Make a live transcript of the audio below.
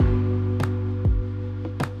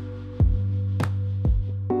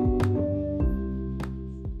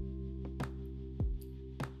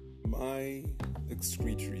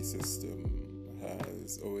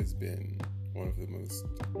has always been one of the most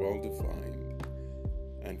well-defined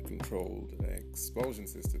and controlled expulsion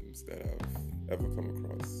systems that I've ever come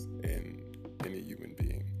across in any human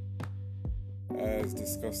being. As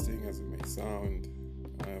disgusting as it may sound,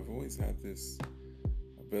 I've always had this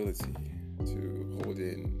ability to hold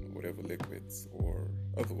in whatever liquids or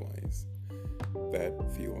otherwise that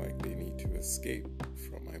feel like they need to escape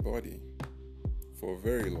from my body for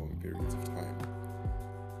very long periods of time.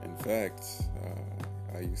 In fact,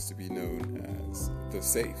 I used to be known as the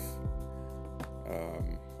safe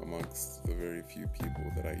amongst the very few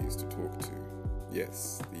people that I used to talk to.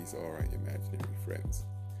 Yes, these are our imaginary friends.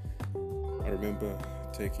 I remember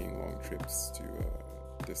taking long trips to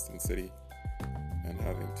a distant city and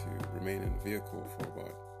having to remain in a vehicle for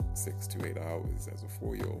about 6 to 8 hours as a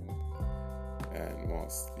 4-year-old. And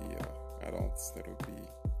whilst the adults that would be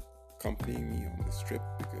accompanying me on this trip,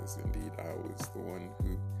 because indeed I was the one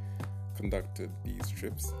who conducted these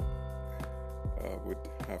trips, would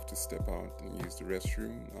have to step out and use the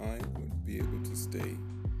restroom, I would be able to stay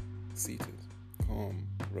seated, calm,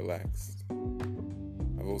 relaxed.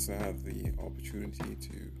 I've also had the opportunity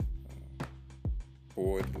to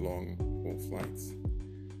board long haul flights,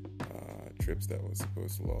 trips that were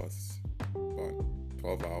supposed to last about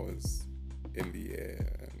 12 hours in the air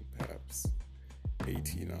and perhaps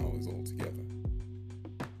 18 hours altogether.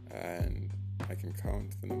 And I can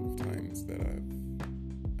count the number of times that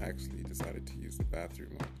I've actually decided to use the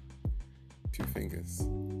bathroom on 2 fingers,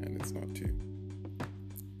 and it's not 2.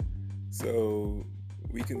 So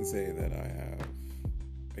we can say that I have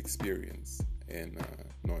experience in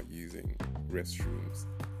not using restrooms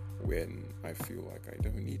when I feel like I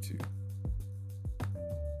don't need to.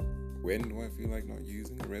 When do I feel like not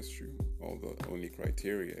using a restroom? Well, the only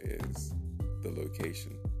criteria is the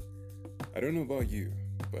location. I don't know about you,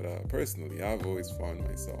 but personally, I've always found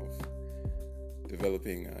myself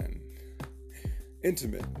developing an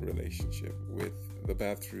intimate relationship with the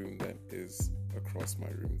bathroom that is across my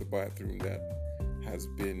room, the bathroom that has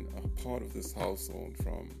been a part of this household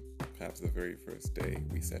from perhaps the very first day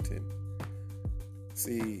we set in.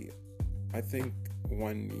 See, I think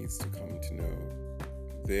one needs to come to know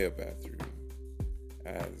their bathroom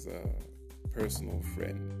as a personal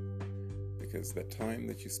friend, because the time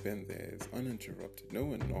that you spend there is uninterrupted. No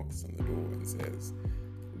one knocks on the door and says,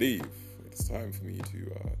 "Leave, it's time for me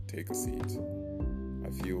to take a seat." I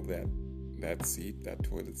feel that seat, that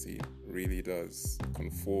toilet seat, really does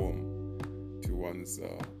conform to one's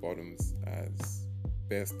bottoms as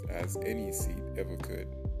best as any seat ever could.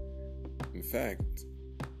 In fact,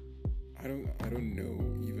 I don't know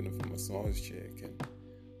even if a massage chair can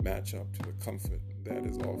match up to the comfort that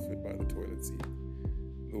is offered by the toilet seat.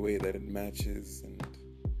 The way that it matches and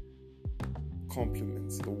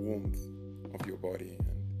complements the warmth of your body,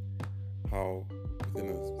 and how within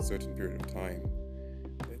a certain period of time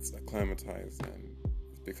it's acclimatized and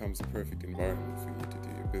it becomes a perfect environment for you to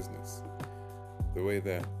do your business. The way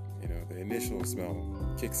that, the initial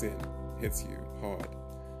smell kicks in, hits you hard,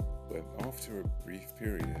 but after a brief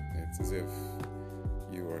period, it's as if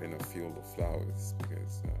you are in a field of flowers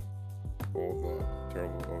because all the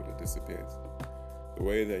terrible odor disappears. The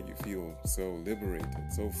way that you feel so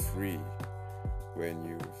liberated, so free when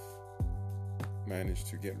you've managed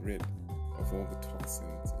to get rid of all the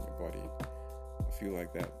toxins in your body. I feel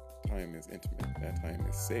like that time is intimate, that time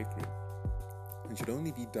is sacred, and should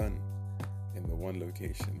only be done in the one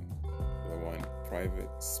location, the one private,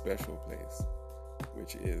 special place,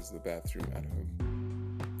 which is the bathroom at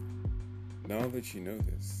home. Now that you know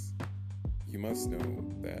this, you must know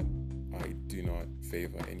that I do not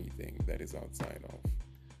favor anything that is outside of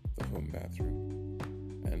the home bathroom.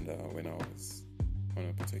 And when I was on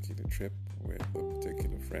a particular trip with a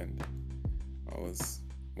particular friend, I was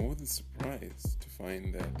more than surprised to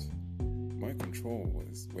find that my control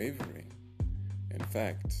was wavering. In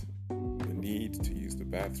fact, the need to use the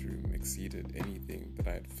bathroom exceeded anything that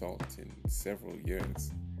I had felt in several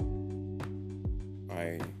years.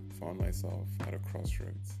 I found myself at a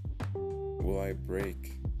crossroads. Will I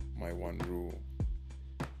break my one rule?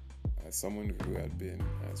 As someone who had been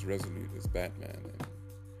as resolute as Batman in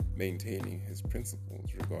maintaining his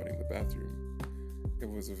principles regarding the bathroom, it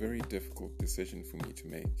was a very difficult decision for me to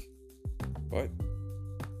make. But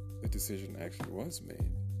the decision actually was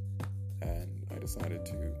made, and I decided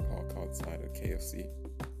to park outside a KFC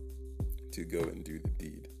to go and do the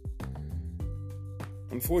deed.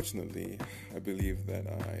 Unfortunately, I believe that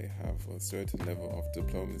I have a certain level of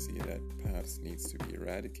diplomacy that perhaps needs to be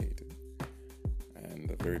eradicated. And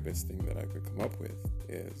the very best thing that I could come up with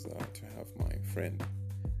is to have my friend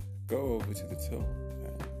go over to the till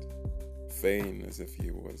and feign as if he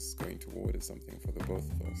was going to order something for the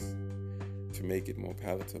both of us. To make it more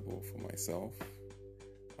palatable for myself,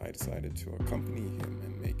 I decided to accompany him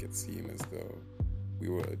and make it seem as though we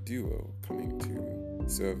were a duo coming to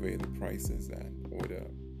survey the prices and order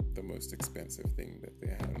the most expensive thing that they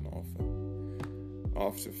had on offer.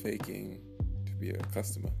 After faking to be a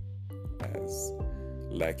customer, as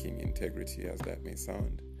lacking integrity as that may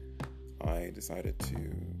sound, I decided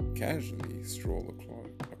to casually stroll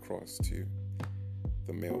across to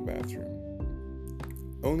the male bathroom,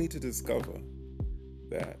 only to discover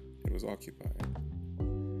that it was occupied.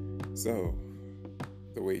 So,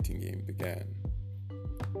 the waiting game began,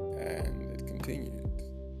 and it continued,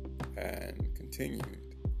 and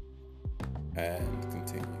continued, and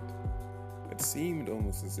continued. It seemed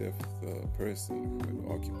almost as if the person who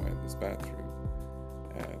had occupied this bathroom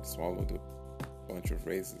had swallowed a bunch of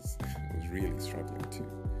razors and was really struggling to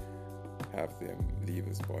have them leave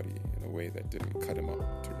his body in a way that didn't cut him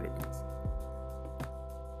up to ribbons.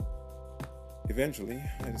 Eventually,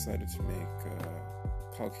 I decided to make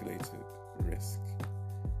a calculated risk.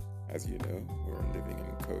 As you know, we're living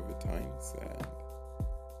in COVID times, and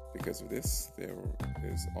because of this, there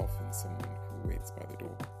is often someone who waits by the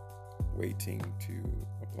door, waiting to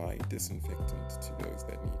apply disinfectant to those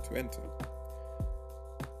that need to enter.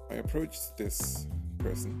 I approached this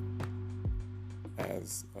person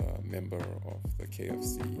as a member of the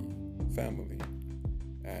KFC family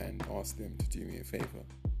and asked them to do me a favor.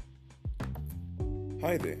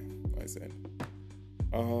 "Hi there," I said.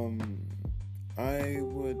 I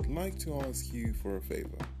would like to ask you for a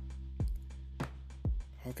favor."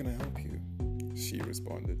 "How can I help you?" she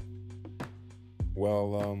responded.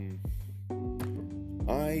 "Well,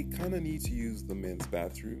 I kind of need to use the men's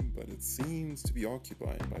bathroom, but it seems to be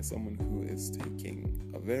occupied by someone who is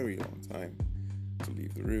taking a very long time to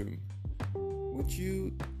leave the room. Would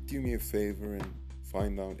you do me a favor and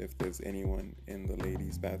find out if there's anyone in the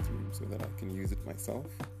ladies' bathroom so that I can use it myself?"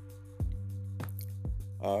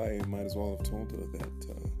 I might as well have told her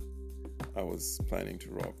that I was planning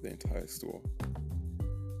to rob the entire store.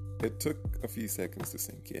 It took a few seconds to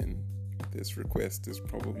sink in. This request is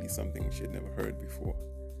probably something she had never heard before.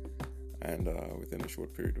 And within a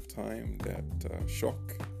short period of time, that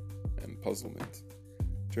shock and puzzlement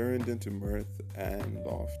turned into mirth and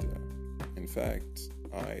laughter. In fact,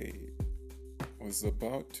 I was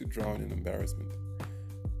about to drown in embarrassment.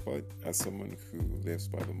 But as someone who lives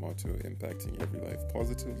by the motto impacting every life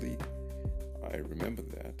positively, I remembered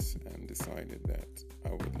that and decided that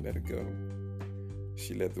I would let it go.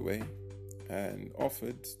 She led the way and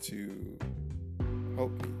offered to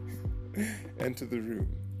help me enter the room.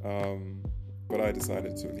 But I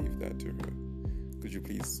decided to leave that to her. "Could you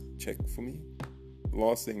please check for me?" The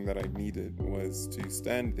last thing that I needed was to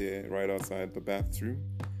stand there right outside the bathroom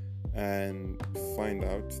and find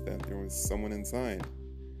out that there was someone inside.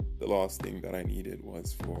 The last thing that I needed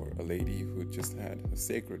was for a lady who just had a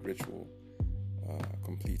sacred ritual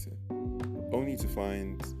completed, only to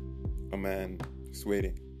find a man just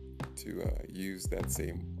waiting to use that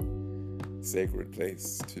same sacred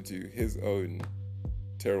place to do his own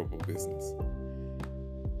terrible business.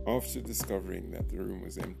 After discovering that the room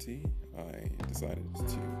was empty, I decided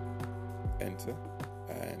to enter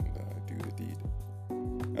and do the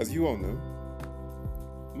deed. As you all know,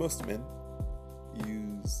 most men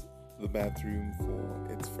use the bathroom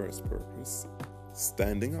for its first purpose,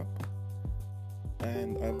 standing up.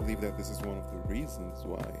 And I believe that this is one of the reasons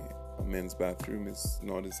why a men's bathroom is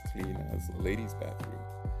not as clean as a ladies' bathroom.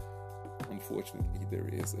 Unfortunately, there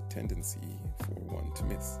is a tendency for one to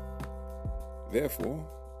miss. Therefore,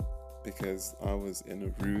 because I was in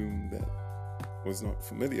a room that was not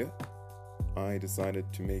familiar, I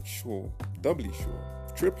decided to make sure, doubly sure,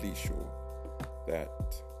 triply sure,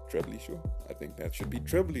 trebly sure, I think that should be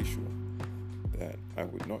trebly sure, that I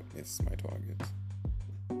would not miss my target.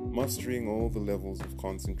 Mustering all the levels of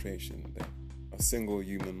concentration that a single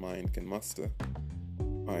human mind can muster,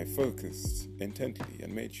 I focused intently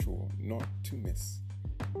and made sure not to miss.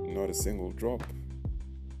 Not a single drop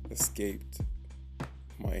escaped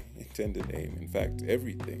my intended aim. In fact,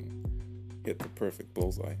 everything hit the perfect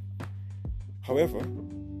bullseye. However,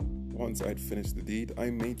 once I'd finished the deed, I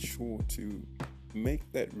made sure to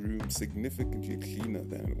make that room significantly cleaner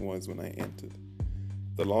than it was when I entered.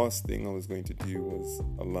 The last thing I was going to do was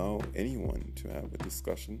allow anyone to have a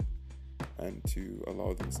discussion and to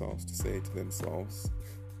allow themselves to say to themselves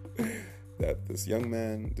that this young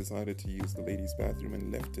man decided to use the ladies' bathroom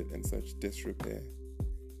and left it in such disrepair.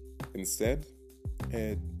 Instead,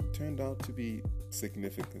 it turned out to be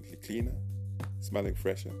significantly cleaner, smelling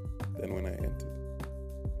fresher than when I entered.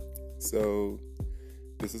 So,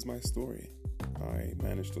 this is my story. I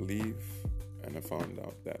managed to leave, and I found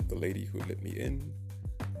out that the lady who let me in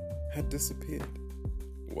had disappeared.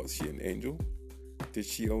 Was she an angel? Did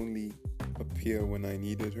she only appear when I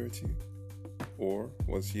needed her to? Or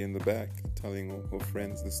was she in the back telling all her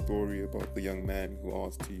friends the story about the young man who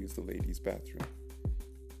asked to use the ladies' bathroom?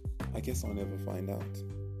 I guess I'll never find out.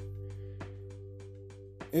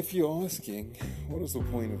 If you're asking, what is the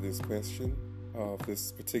point of this question, of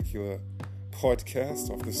this particular podcast,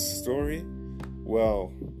 of this story?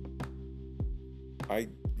 Well, I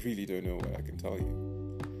really don't know what I can tell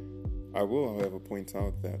you. I will, however, point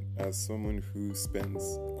out that as someone who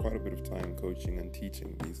spends quite a bit of time coaching and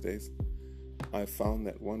teaching these days, I've found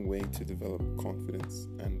that one way to develop confidence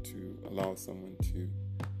and to allow someone to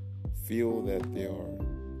feel that they are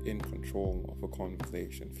in control of a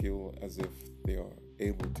conversation, feel as if they are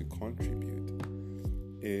able to contribute,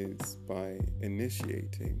 is by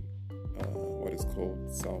initiating what is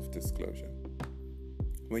called self-disclosure.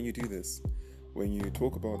 When you do this, when you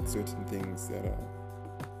talk about certain things that are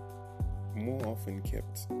more often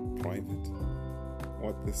kept private,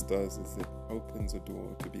 what this does is it opens a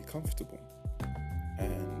door to be comfortable,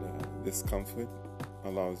 and this comfort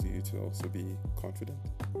allows you to also be confident,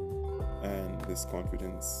 and this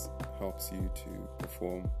confidence helps you to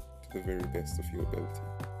perform to the very best of your ability.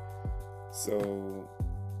 So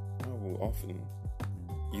I will often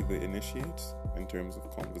either initiate in terms of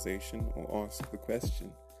conversation or ask the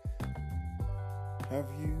question: have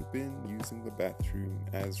you been using the bathroom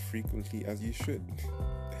as frequently as you should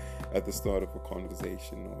at the start of a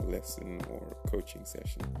conversation or lesson or coaching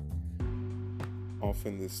session?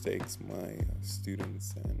 Often this takes my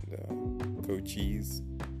students and coachees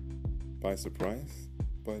by surprise,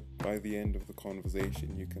 but by the end of the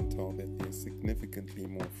conversation you can tell that they're significantly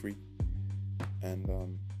more free, and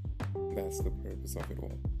that's the purpose of it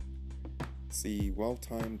all. See,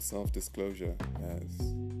 well-timed self-disclosure has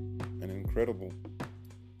an incredible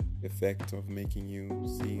effect of making you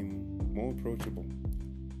seem more approachable.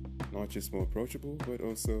 Not just more approachable, but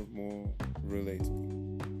also more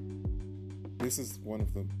relatable. This is one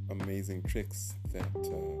of the amazing tricks that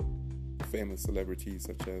famous celebrities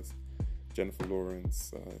such as Jennifer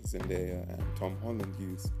Lawrence, Zendaya, and Tom Holland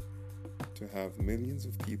use to have millions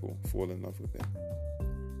of people fall in love with them.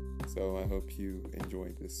 So I hope you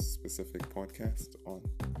enjoyed this specific podcast on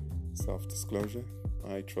self-disclosure.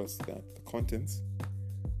 I trust that the contents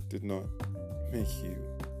did not make you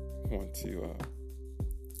want to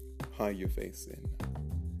hide your face in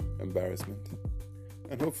embarrassment.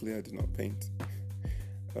 And hopefully I did not paint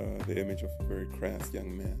the image of a very crass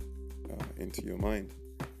young man into your mind.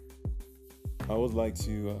 I would like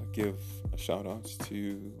to give a shout out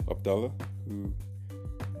to Abdullah, who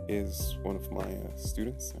is one of my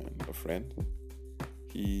students and a friend.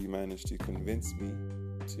 He managed to convince me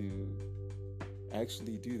to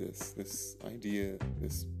actually do this idea,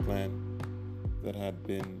 this plan that had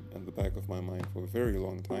been in the back of my mind for a very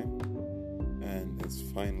long time, and it's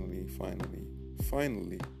finally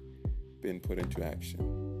been put into action.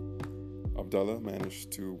 Abdullah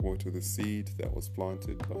managed to water the seed that was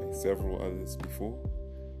planted by several others before.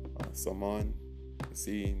 Saman,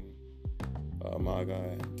 Yassine, Maga,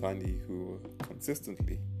 and Tandi, who were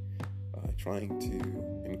consistently trying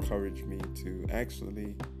to encourage me to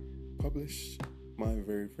actually publish my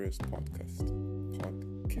very first podcast.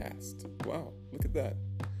 Wow, look at that.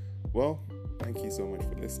 Well, thank you so much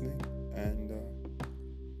for listening, and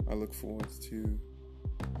I look forward to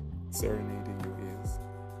serenading your ears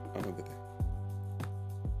another day.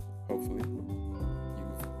 Hopefully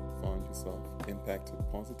you've found yourself impacted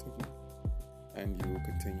positively, and you will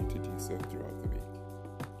continue to do so throughout the week.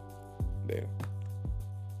 Later.